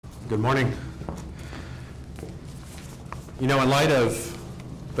Good morning. You know, in light of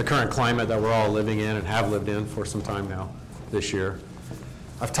the current climate that we're all living in and have lived in for some time now this year,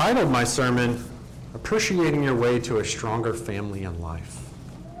 I've titled my sermon, Appreciating Your Way to a Stronger Family in Life.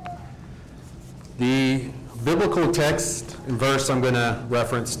 The biblical text and verse I'm going to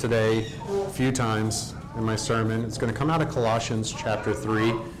reference today a few times in my sermon, it's going to come out of Colossians chapter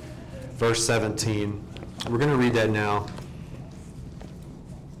 3, verse 17. We're going to read that now.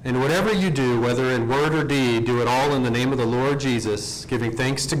 And whatever you do, whether in word or deed, do it all in the name of the Lord Jesus, giving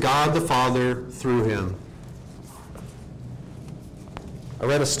thanks to God the Father through him. I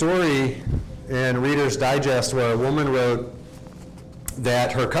read a story in Reader's Digest where a woman wrote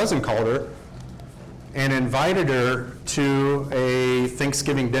that her cousin called her and invited her to a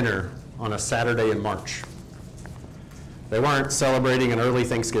Thanksgiving dinner on a Saturday in March. They weren't celebrating an early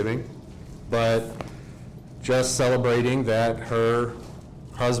Thanksgiving, but just celebrating that her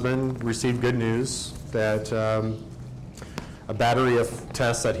husband received good news that a battery of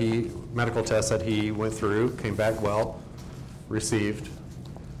medical tests that he went through came back well, received.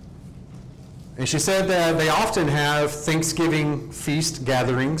 And she said that they often have Thanksgiving feast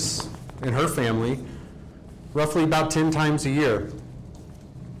gatherings in her family, roughly about 10 times a year.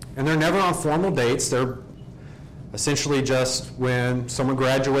 And they're never on formal dates. They're essentially just when someone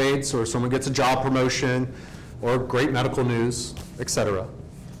graduates or someone gets a job promotion or great medical news, etc.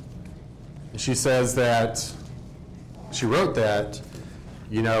 She says that, she wrote that,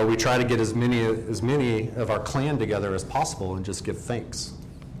 you know, we try to get as many of our clan together as possible and just give thanks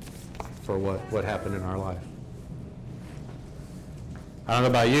for what happened in our life. I don't know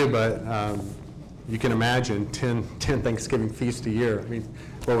about you, but you can imagine 10 Thanksgiving feasts a year. I mean,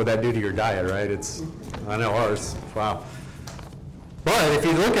 what would that do to your diet, right? I know ours, wow. But if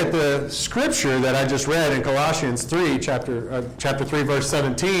you look at the scripture that I just read in Colossians 3, chapter 3, verse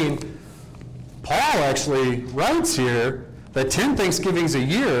 17, Paul actually writes here that 10 Thanksgivings a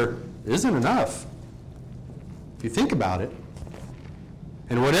year isn't enough. If you think about it.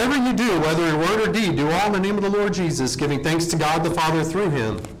 And whatever you do, whether in word or deed, do all in the name of the Lord Jesus, giving thanks to God the Father through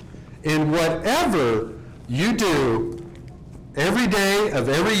him. In whatever you do, every day of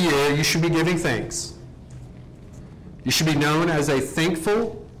every year, you should be giving thanks. You should be known as a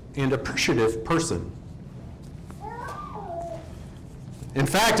thankful and appreciative person. In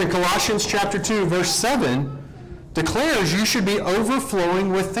fact, in Colossians chapter 2, verse 7, declares you should be overflowing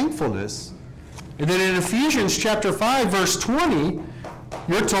with thankfulness. And then in Ephesians chapter 5, verse 20,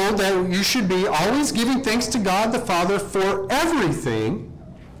 you're told that you should be always giving thanks to God the Father for everything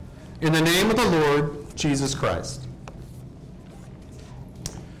in the name of the Lord Jesus Christ.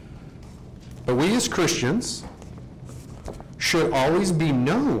 But we as Christians should always be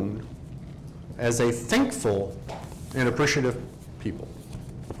known as a thankful and appreciative people.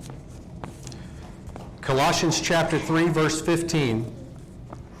 Colossians chapter 3, verse 15,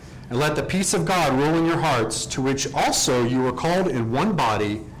 and let the peace of God rule in your hearts, to which also you were called in one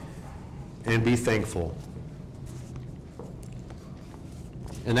body, and be thankful.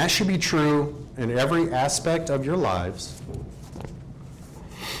 And that should be true in every aspect of your lives.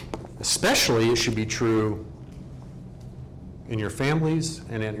 Especially it should be true in your families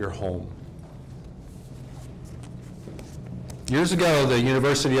and at your home. Years ago, the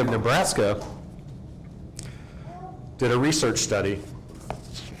University of Nebraska did a research study.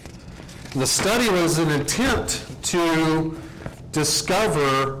 The study was an attempt to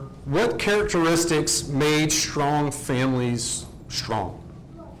discover what characteristics made strong families strong.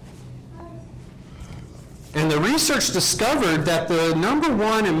 And the research discovered that the number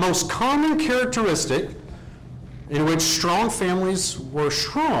one and most common characteristic in which strong families were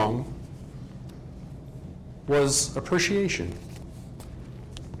strong was appreciation.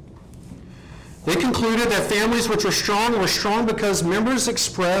 They concluded that families which were strong because members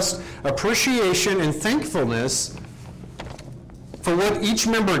expressed appreciation and thankfulness for what each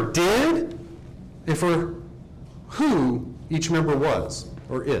member did and for who each member was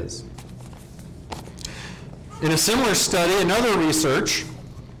or is. In a similar study, another research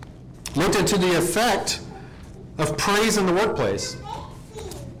looked into the effect of praise in the workplace.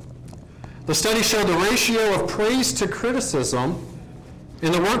 The study showed the ratio of praise to criticism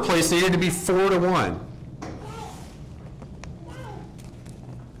in the workplace needed to be 4-1.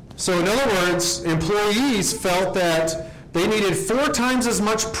 So in other words, employees felt that they needed 4 times as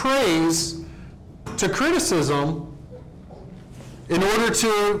much praise to criticism in order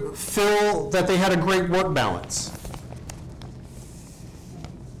to feel that they had a great work balance.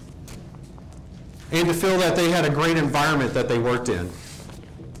 And to feel that they had a great environment that they worked in.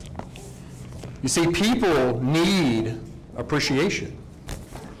 You see, people need appreciation.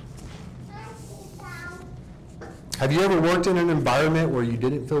 Have you ever worked in an environment where you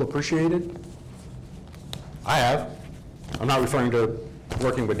didn't feel appreciated? I have. I'm not referring to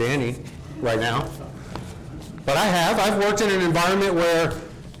working with Danny right now. But I have. I've worked in an environment where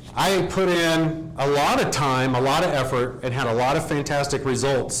I put in a lot of time, a lot of effort, and had a lot of fantastic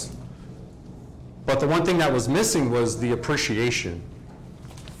results. But the one thing that was missing was the appreciation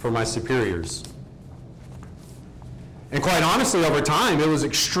for my superiors. And quite honestly, over time, it was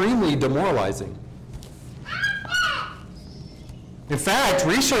extremely demoralizing. In fact,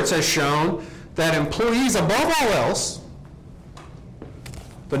 research has shown that employees, above all else,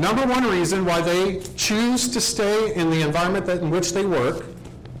 the number one reason why they choose to stay in the environment in which they work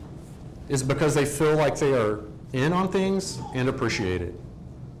is because they feel like they are in on things and appreciated.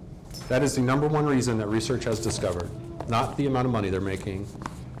 That is the number one reason that research has discovered, not the amount of money they're making,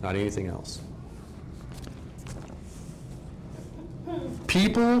 not anything else.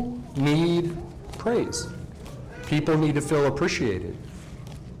 People need praise. People need to feel appreciated.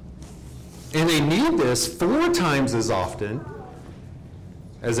 And they need this 4 times as often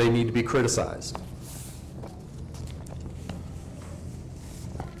as they need to be criticized.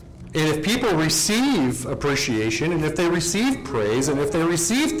 And if people receive appreciation, and if they receive praise, and if they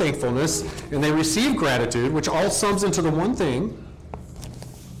receive thankfulness, and they receive gratitude, which all sums into the one thing,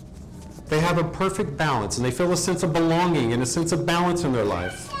 they have a perfect balance, and they feel a sense of belonging and a sense of balance in their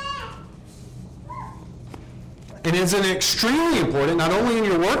life. And it's extremely important, not only in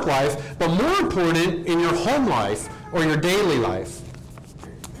your work life, but more important in your home life or your daily life,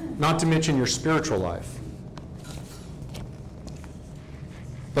 not to mention your spiritual life.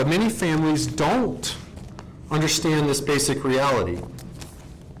 But many families don't understand this basic reality.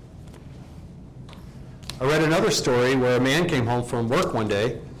 I read another story where a man came home from work one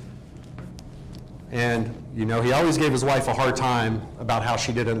day, and he always gave his wife a hard time about how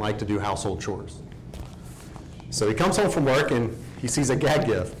she didn't like to do household chores. So he comes home from work and he sees a gag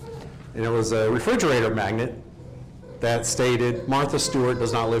gift, and it was a refrigerator magnet that stated, "Martha Stewart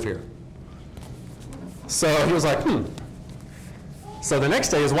does not live here." So he was like, So the next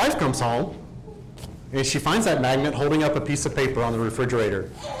day his wife comes home and she finds that magnet holding up a piece of paper on the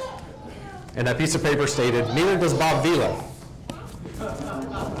refrigerator. And that piece of paper stated, "Neither does Bob Vila."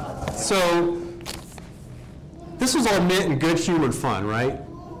 So this was all meant in good humor and fun, right?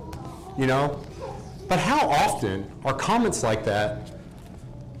 But how often are comments like that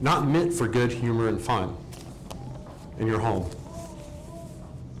not meant for good humor and fun in your home?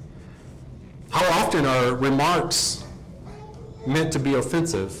 How often are remarks meant to be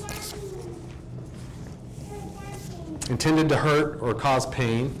offensive, intended to hurt or cause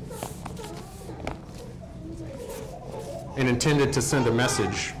pain, and intended to send a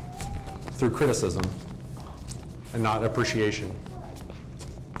message through criticism and not appreciation?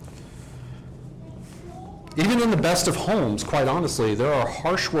 Even in the best of homes, quite honestly, there are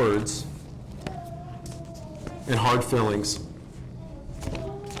harsh words and hard feelings.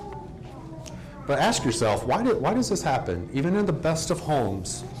 But ask yourself, why does this happen? Even in the best of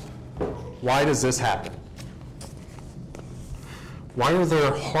homes, why does this happen? Why are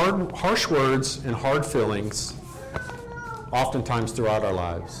there harsh words and hard feelings oftentimes throughout our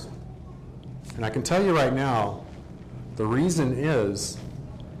lives? And I can tell you right now, the reason is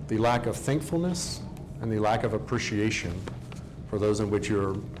the lack of thankfulness and the lack of appreciation for those in which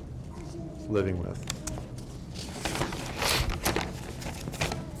you're living with.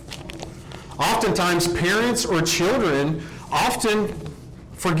 Oftentimes, parents or children often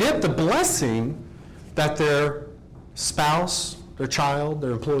forget the blessing that their spouse, their child,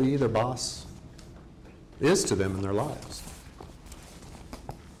 their employee, their boss is to them in their lives.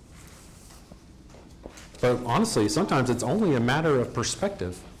 But honestly, sometimes it's only a matter of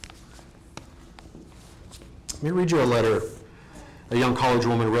perspective. Let me read you a letter a young college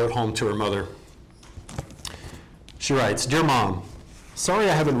woman wrote home to her mother. She writes, "Dear Mom, sorry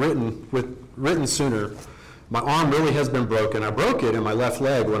I haven't written sooner. My arm really has been broken. I broke it in my left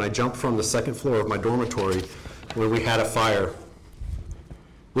leg when I jumped from the second floor of my dormitory when we had a fire.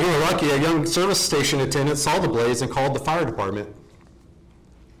 We were lucky a young service station attendant saw the blaze and called the fire department.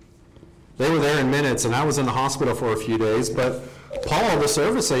 They were there in minutes, and I was in the hospital for a few days, but Paul, the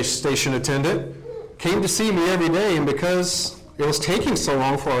service station attendant, came to see me every day, and because it was taking so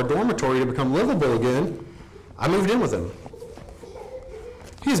long for our dormitory to become livable again, I moved in with him.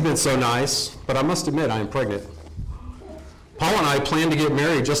 He's been so nice, but I must admit I am pregnant. Paul and I plan to get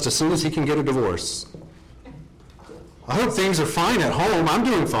married just as soon as he can get a divorce. I hope things are fine at home. I'm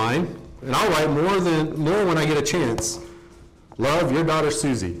doing fine, and I'll write more when I get a chance. Love, your daughter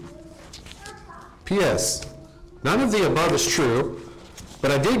Susie. P.S. None of the above is true, but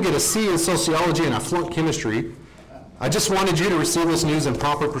I did get a C in sociology and I flunked chemistry. I just wanted you to receive this news in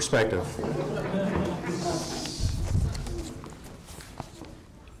proper perspective.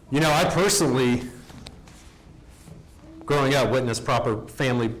 You know, I personally, growing up, witnessed proper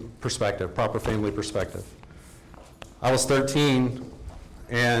family perspective. I was 13,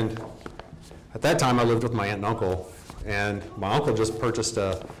 and at that time I lived with my aunt and uncle, and my uncle just purchased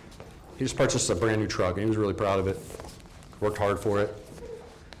a brand new truck, and he was really proud of it, worked hard for it.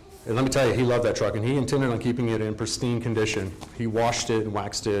 And let me tell you, he loved that truck, and he intended on keeping it in pristine condition. He washed it and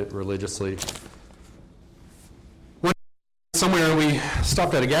waxed it religiously. Somewhere we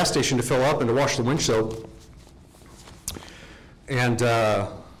stopped at a gas station to fill up and to wash the windshield. And I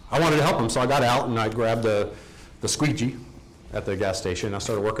wanted to help him, so I got out and I grabbed the squeegee at the gas station. I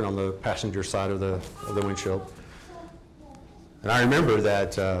started working on the passenger side of the windshield. And I remember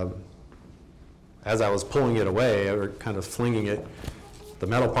that as I was pulling it away, or kind of flinging it, the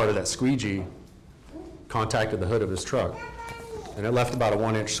metal part of that squeegee contacted the hood of his truck. And it left about a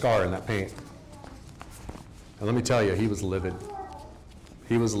 1-inch scar in that paint. And let me tell you, he was livid.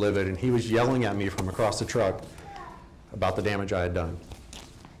 He was livid, and he was yelling at me from across the truck about the damage I had done.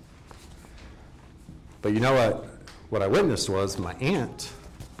 But you know what? What I witnessed was my aunt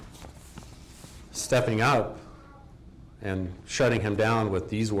stepping up and shutting him down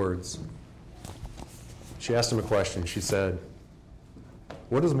with these words. She asked him a question. She said,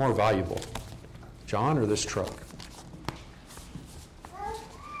 "What is more valuable, John or this truck?"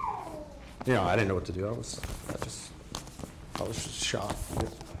 You know, I didn't know what to do. I was just shocked.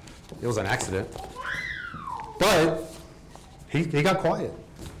 It was an accident. But he got quiet,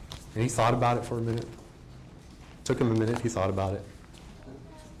 and he thought about it for a minute. Took him a minute, he thought about it.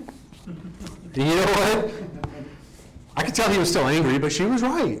 And you know what? I could tell he was still angry, but she was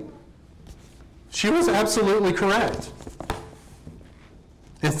right. She was absolutely correct.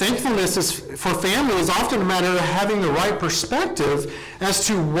 And thankfulness for family is often a matter of having the right perspective as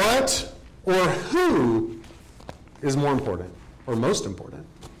to what or who is more important or most important.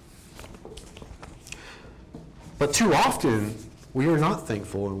 But too often, we are not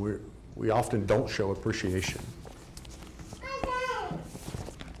thankful, and we often don't show appreciation.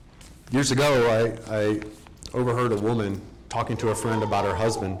 Years ago, I overheard a woman talking to a friend about her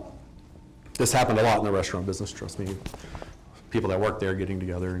husband. This happened a lot in the restaurant business, trust me. People that work there getting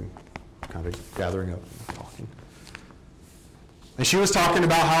together and kind of gathering up and talking. And she was talking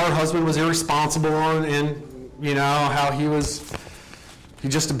about how her husband was irresponsible and you know, how he's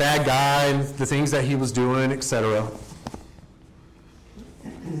just a bad guy and the things that he was doing, etc.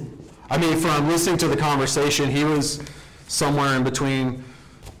 I mean, from listening to the conversation, he was somewhere in between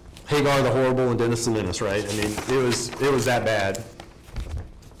Hagar the Horrible and Dennis the Menace, right? I mean, it was that bad.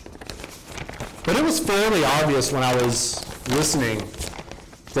 But it was fairly obvious when I was listening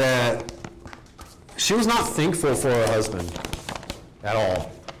that she was not thankful for her husband at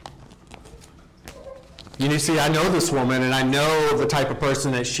all. You see, I know this woman, and I know the type of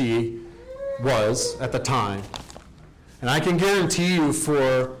person that she was at the time. And I can guarantee you,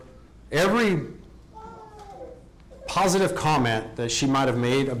 for every positive comment that she might have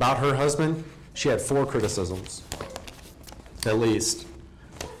made about her husband, she had 4 criticisms, at least.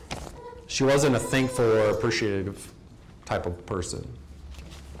 She wasn't a thankful or appreciative type of person.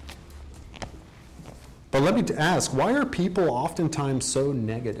 But let me ask, why are people oftentimes so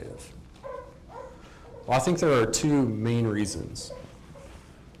negative? Well, I think there are 2 main reasons.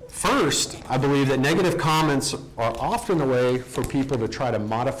 First, I believe that negative comments are often a way for people to try to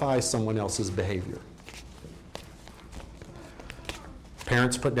modify someone else's behavior.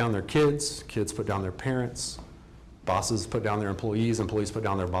 Parents put down their kids, kids put down their parents, bosses put down their employees, employees put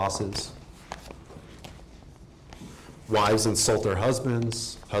down their bosses. Wives insult their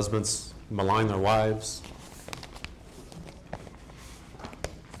husbands, husbands malign their wives.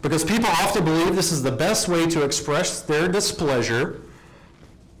 Because people often believe this is the best way to express their displeasure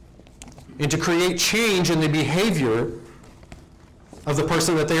and to create change in the behavior of the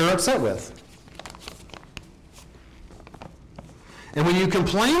person that they are upset with. And when you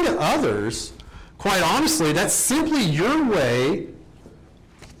complain to others, quite honestly, that's simply your way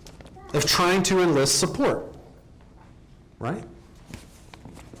of trying to enlist support. Right?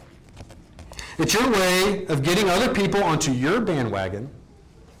 It's your way of getting other people onto your bandwagon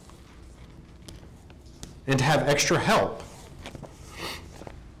and to have extra help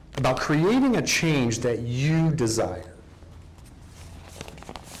about creating a change that you desire.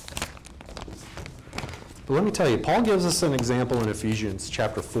 But let me tell you, Paul gives us an example in Ephesians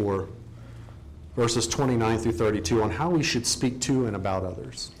chapter 4, verses 29 through 32 on how we should speak to and about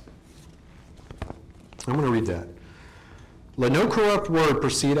others. I'm going to read that. Let no corrupt word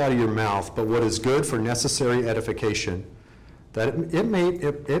proceed out of your mouth, but what is good for necessary edification, that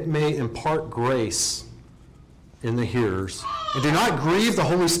it may impart grace in the hearers. And do not grieve the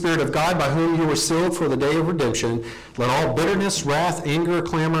Holy Spirit of God, by whom you were sealed for the day of redemption. Let all bitterness, wrath, anger,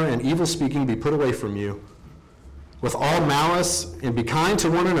 clamor, and evil speaking be put away from you, with all malice, and be kind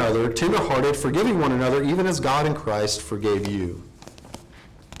to one another, tenderhearted, forgiving one another, even as God in Christ forgave you.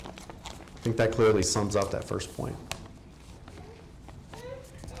 I think that clearly sums up that first point.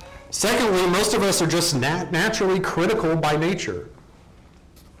 Secondly, most of us are just naturally critical by nature.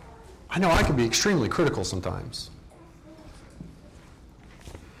 I know I can be extremely critical sometimes.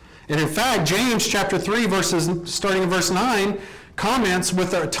 And in fact, James chapter 3, starting in verse 9, comments,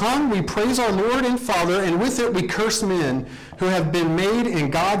 with our tongue we praise our Lord and Father, and with it we curse men who have been made in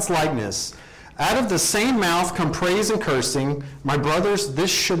God's likeness. Out of the same mouth come praise and cursing. My brothers,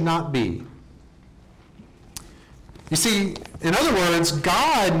 this should not be. You see, in other words,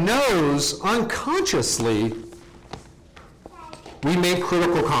 God knows unconsciously we make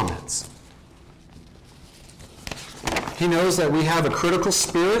critical comments. He knows that we have a critical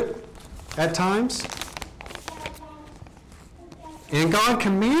spirit at times. And God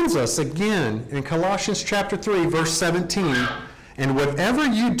commands us again in Colossians chapter 3, verse 17, and whatever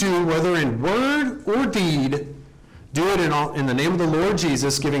you do, whether in word or deed, do it in the name of the Lord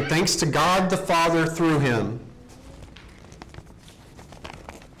Jesus, giving thanks to God the Father through him.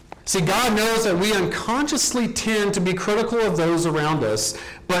 See, God knows that we unconsciously tend to be critical of those around us,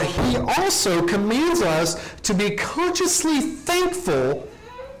 but he also commands us to be consciously thankful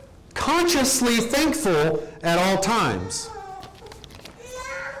at all times.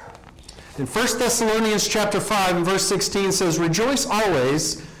 In 1 Thessalonians chapter 5 and verse 16 says, rejoice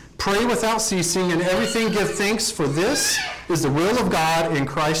always, pray without ceasing, and everything give thanks, for this is the will of God in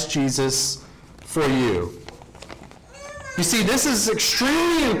Christ Jesus for you. You see, this is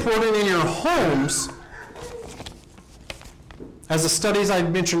extremely important in your homes. As the studies I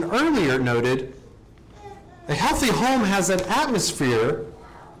mentioned earlier noted, a healthy home has an atmosphere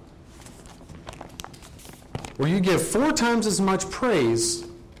where you give 4 times as much praise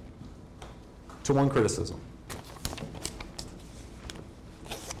to 1 criticism.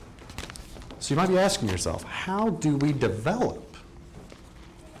 So you might be asking yourself, how do we develop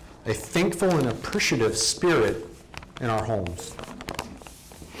a thankful and appreciative spirit in our homes?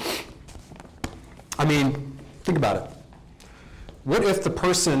 I mean, think about it. What if the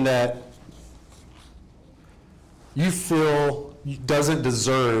person that you feel doesn't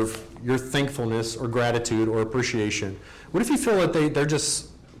deserve your thankfulness or gratitude or appreciation, what if you feel that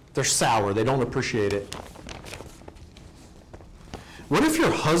they're sour, they don't appreciate it? What if your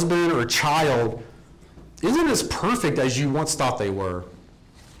husband or child isn't as perfect as you once thought they were?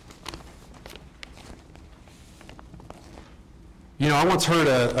 You know, I once heard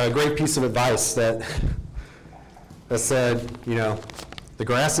a great piece of advice that said, you know, the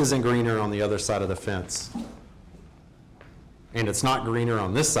grass isn't greener on the other side of the fence. And it's not greener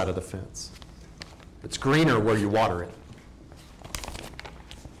on this side of the fence. It's greener where you water it.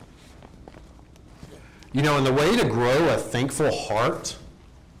 You know, and the way to grow a thankful heart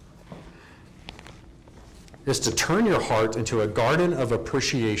is to turn your heart into a garden of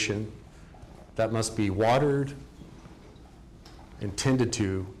appreciation that must be watered and tended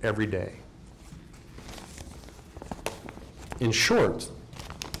to every day. In short,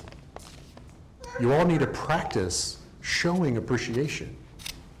 you all need to practice showing appreciation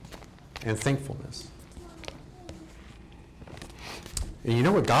and thankfulness. And you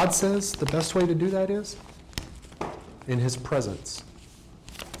know what God says the best way to do that is? In his presence.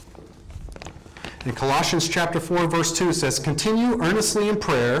 In Colossians chapter 4, verse 2 says, continue earnestly in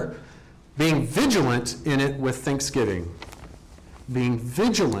prayer, being vigilant in it with thanksgiving. Being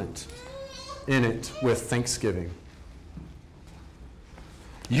vigilant in it with thanksgiving.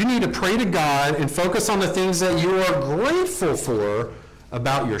 You need to pray to God and focus on the things that you are grateful for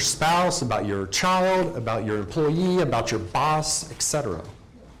about your spouse, about your child, about your employee, about your boss, etc.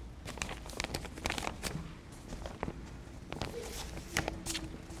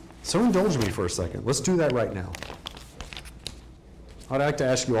 So indulge me for a second. Let's do that right now. I'd like to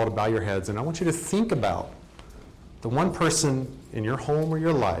ask you all to bow your heads, and I want you to think about the one person in your home or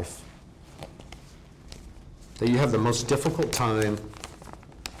your life that you have the most difficult time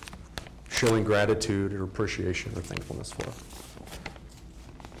showing gratitude or appreciation or thankfulness for.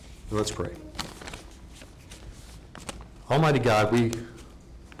 Let's pray. Almighty God,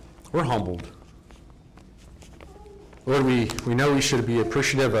 we're humbled. Lord, we know we should be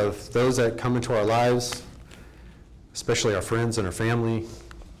appreciative of those that come into our lives, especially our friends and our family.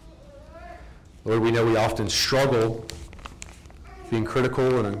 Lord, we know we often struggle being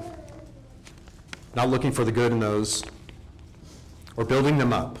critical and not looking for the good in those, or building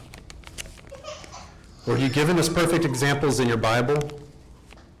them up? Or have you given us perfect examples in your Bible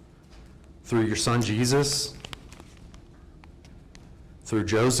through your son Jesus, through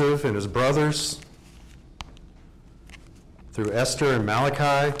Joseph and his brothers, through Esther and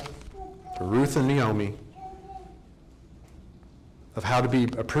Malachi, through Ruth and Naomi, of how to be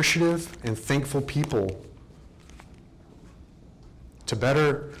appreciative and thankful people to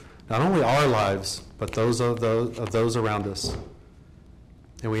better not only our lives, but those of those around us.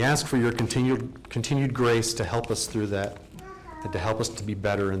 And we ask for your continued grace to help us through that and to help us to be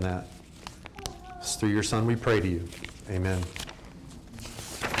better in that. It's through your Son we pray to you. Amen.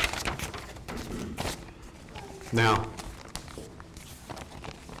 Now,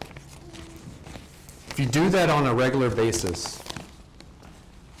 if you do that on a regular basis,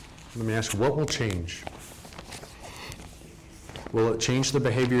 let me ask you, what will change? Will it change the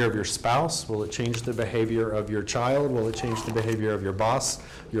behavior of your spouse? Will it change the behavior of your child? Will it change the behavior of your boss,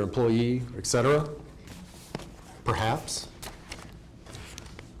 your employee, etc.? Perhaps.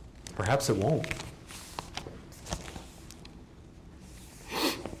 Perhaps it won't.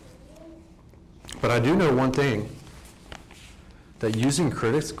 But I do know one thing, that using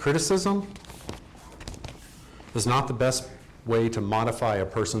criticism is not the best way to modify a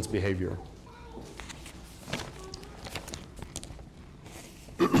person's behavior.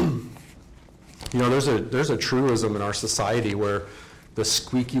 You know, there's a truism in our society where the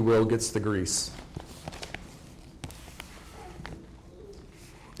squeaky wheel gets the grease.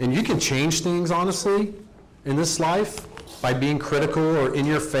 And you can change things, honestly, in this life by being critical or in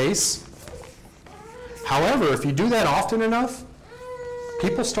your face. However, if you do that often enough,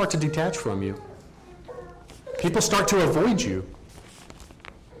 people start to detach from you. People start to avoid you.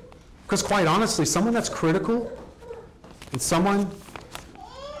 Because quite honestly, someone that's critical and someone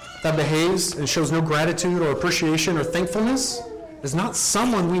that behaves and shows no gratitude or appreciation or thankfulness is not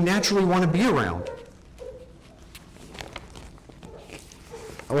someone we naturally want to be around.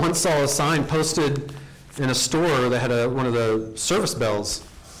 I once saw a sign posted in a store that had one of the service bells,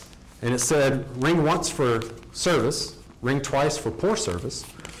 and it said, ring once for service, ring twice for poor service,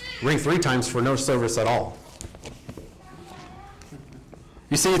 ring 3 times for no service at all.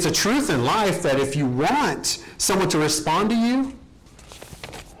 You see, it's a truth in life that if you want someone to respond to you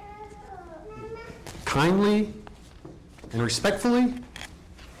kindly and respectfully,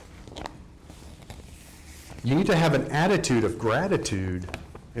 you need to have an attitude of gratitude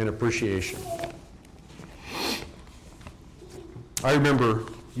and appreciation. I remember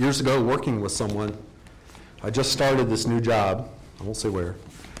years ago working with someone. I just started this new job. I won't say where.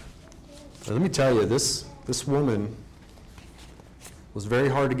 But let me tell you, this woman was very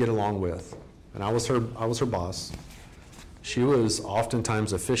hard to get along with, and I was her boss. She was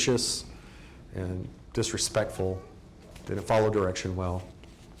oftentimes officious and disrespectful, didn't follow direction well.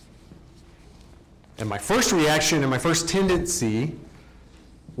 And my first reaction and my first tendency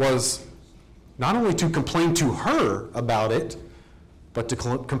was not only to complain to her about it, but to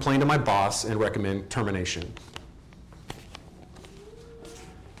complain to my boss and recommend termination.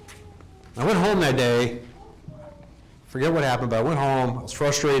 I went home that day, forget what happened, but I went home, I was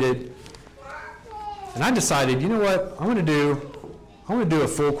frustrated, and I decided, you know what, I'm going to do a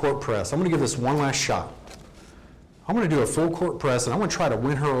full court press. I'm going to give this one last shot. I'm going to do a full court press, and I'm going to try to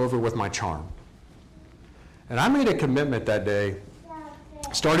win her over with my charm. And I made a commitment that day,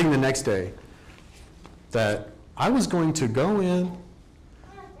 starting the next day, that I was going to go in,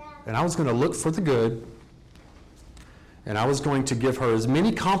 and I was going to look for the good, and I was going to give her as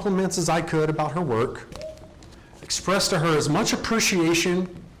many compliments as I could about her work, express to her as much appreciation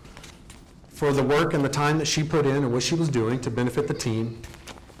for the work and the time that she put in and what she was doing to benefit the team,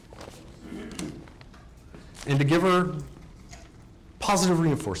 and to give her positive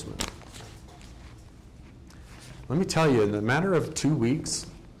reinforcement. Let me tell you, in a matter of 2 weeks,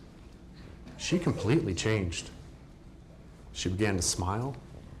 she completely changed. She began to smile.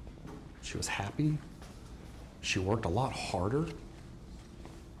 She was happy. She worked a lot harder.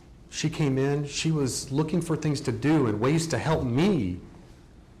 She came in, she was looking for things to do and ways to help me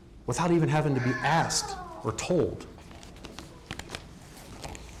without even having to be asked or told.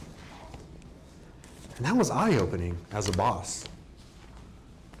 And that was eye-opening as a boss.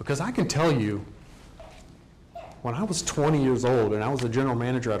 Because I can tell you, when I was 20 years old and I was a general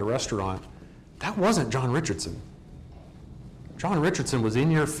manager at a restaurant, that wasn't John Richardson. John Richardson was in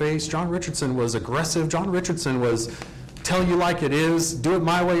your face. John Richardson was aggressive. John Richardson was tell you like it is, do it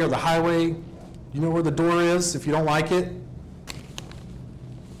my way or the highway. You know where the door is if you don't like it.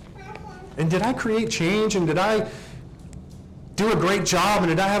 And did I create change, and did do a great job and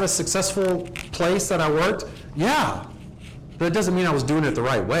did I have a successful place that I worked? Yeah. But it doesn't mean I was doing it the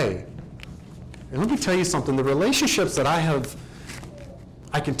right way. And let me tell you something, the relationships that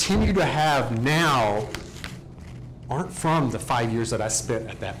I continue to have now aren't from the 5 years that I spent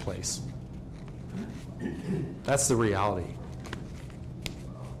at that place. That's the reality.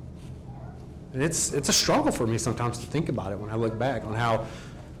 And it's a struggle for me sometimes to think about it when I look back on how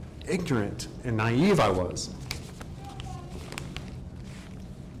ignorant and naive I was.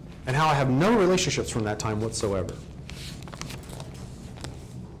 And how I have no relationships from that time whatsoever.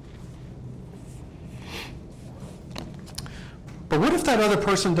 But what if that other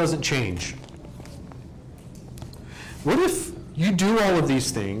person doesn't change? What if you do all of these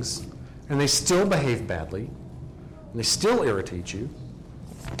things and they still behave badly and they still irritate you?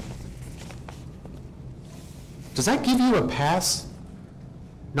 Does that give you a pass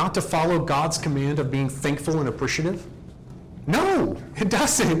not to follow God's command of being thankful and appreciative? No, it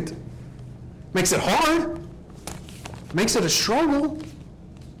doesn't. Makes it hard. Makes it a struggle.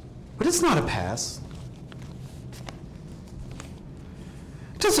 But it's not a pass.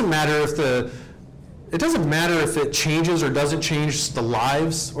 It doesn't matter if it changes or doesn't change the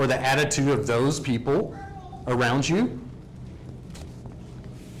lives or the attitude of those people around you.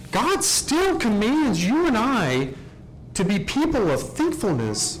 God still commands you and I to be people of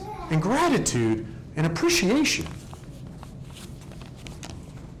thankfulness and gratitude and appreciation.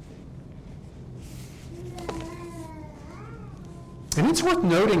 And it's worth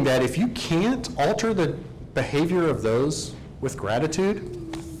noting that if you can't alter the behavior of those with gratitude,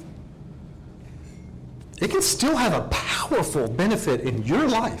 it can still have a powerful benefit in your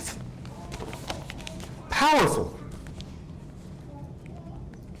life. Powerful.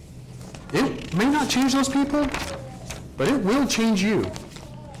 It may not change those people, but it will change you.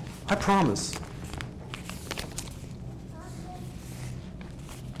 I promise.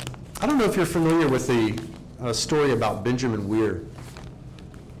 I don't know if you're familiar with the story about Benjamin Weir.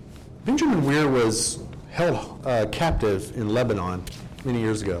 Benjamin Weir was held captive in Lebanon many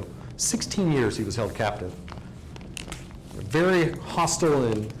years ago. 16 years he was held captive. A very hostile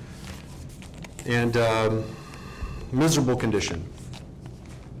and miserable condition.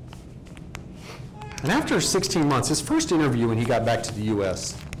 And after 16 months, his first interview when he got back to the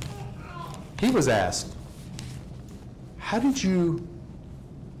U.S., he was asked, how did you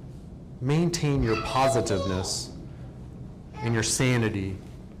maintain your positiveness and your sanity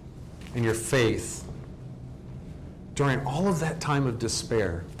and your faith during all of that time of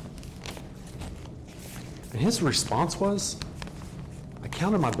despair? And his response was, I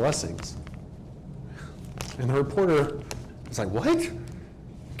counted my blessings. And the reporter was like, what? You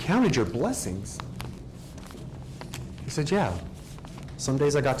counted your blessings? He said, yeah. Some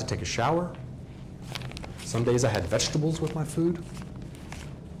days I got to take a shower. Some days I had vegetables with my food.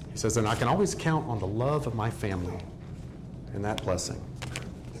 He says, and I can always count on the love of my family and that blessing.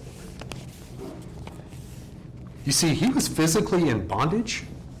 You see, he was physically in bondage,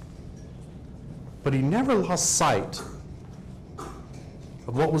 but he never lost sight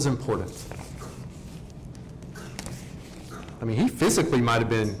of what was important. I mean, he physically might have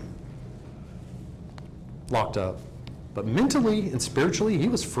been locked up, but mentally and spiritually, he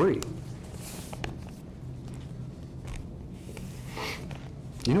was free.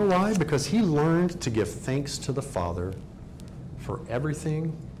 You know why? Because he learned to give thanks to the Father for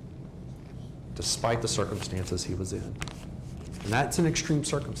everything, despite the circumstances he was in. And that's an extreme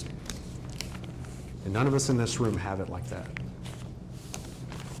circumstance. And none of us in this room have it like that.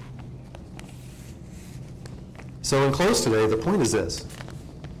 So in close today, the point is this.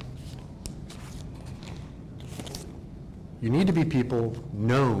 You need to be people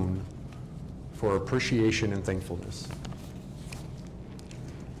known for appreciation and thankfulness,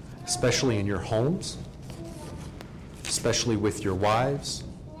 especially in your homes, especially with your wives,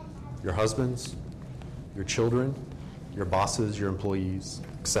 your husbands, your children, your bosses, your employees,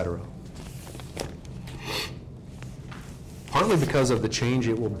 etc. Partly because of the change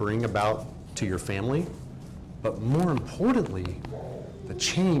it will bring about to your family, but more importantly, the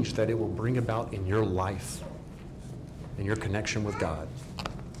change that it will bring about in your life, in your connection with God.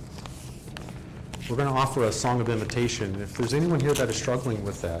 We're going to offer a song of invitation. If there's anyone here that is struggling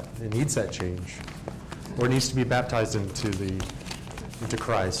with that and needs that change, or needs to be baptized into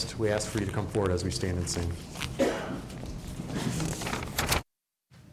Christ, we ask for you to come forward as we stand and sing.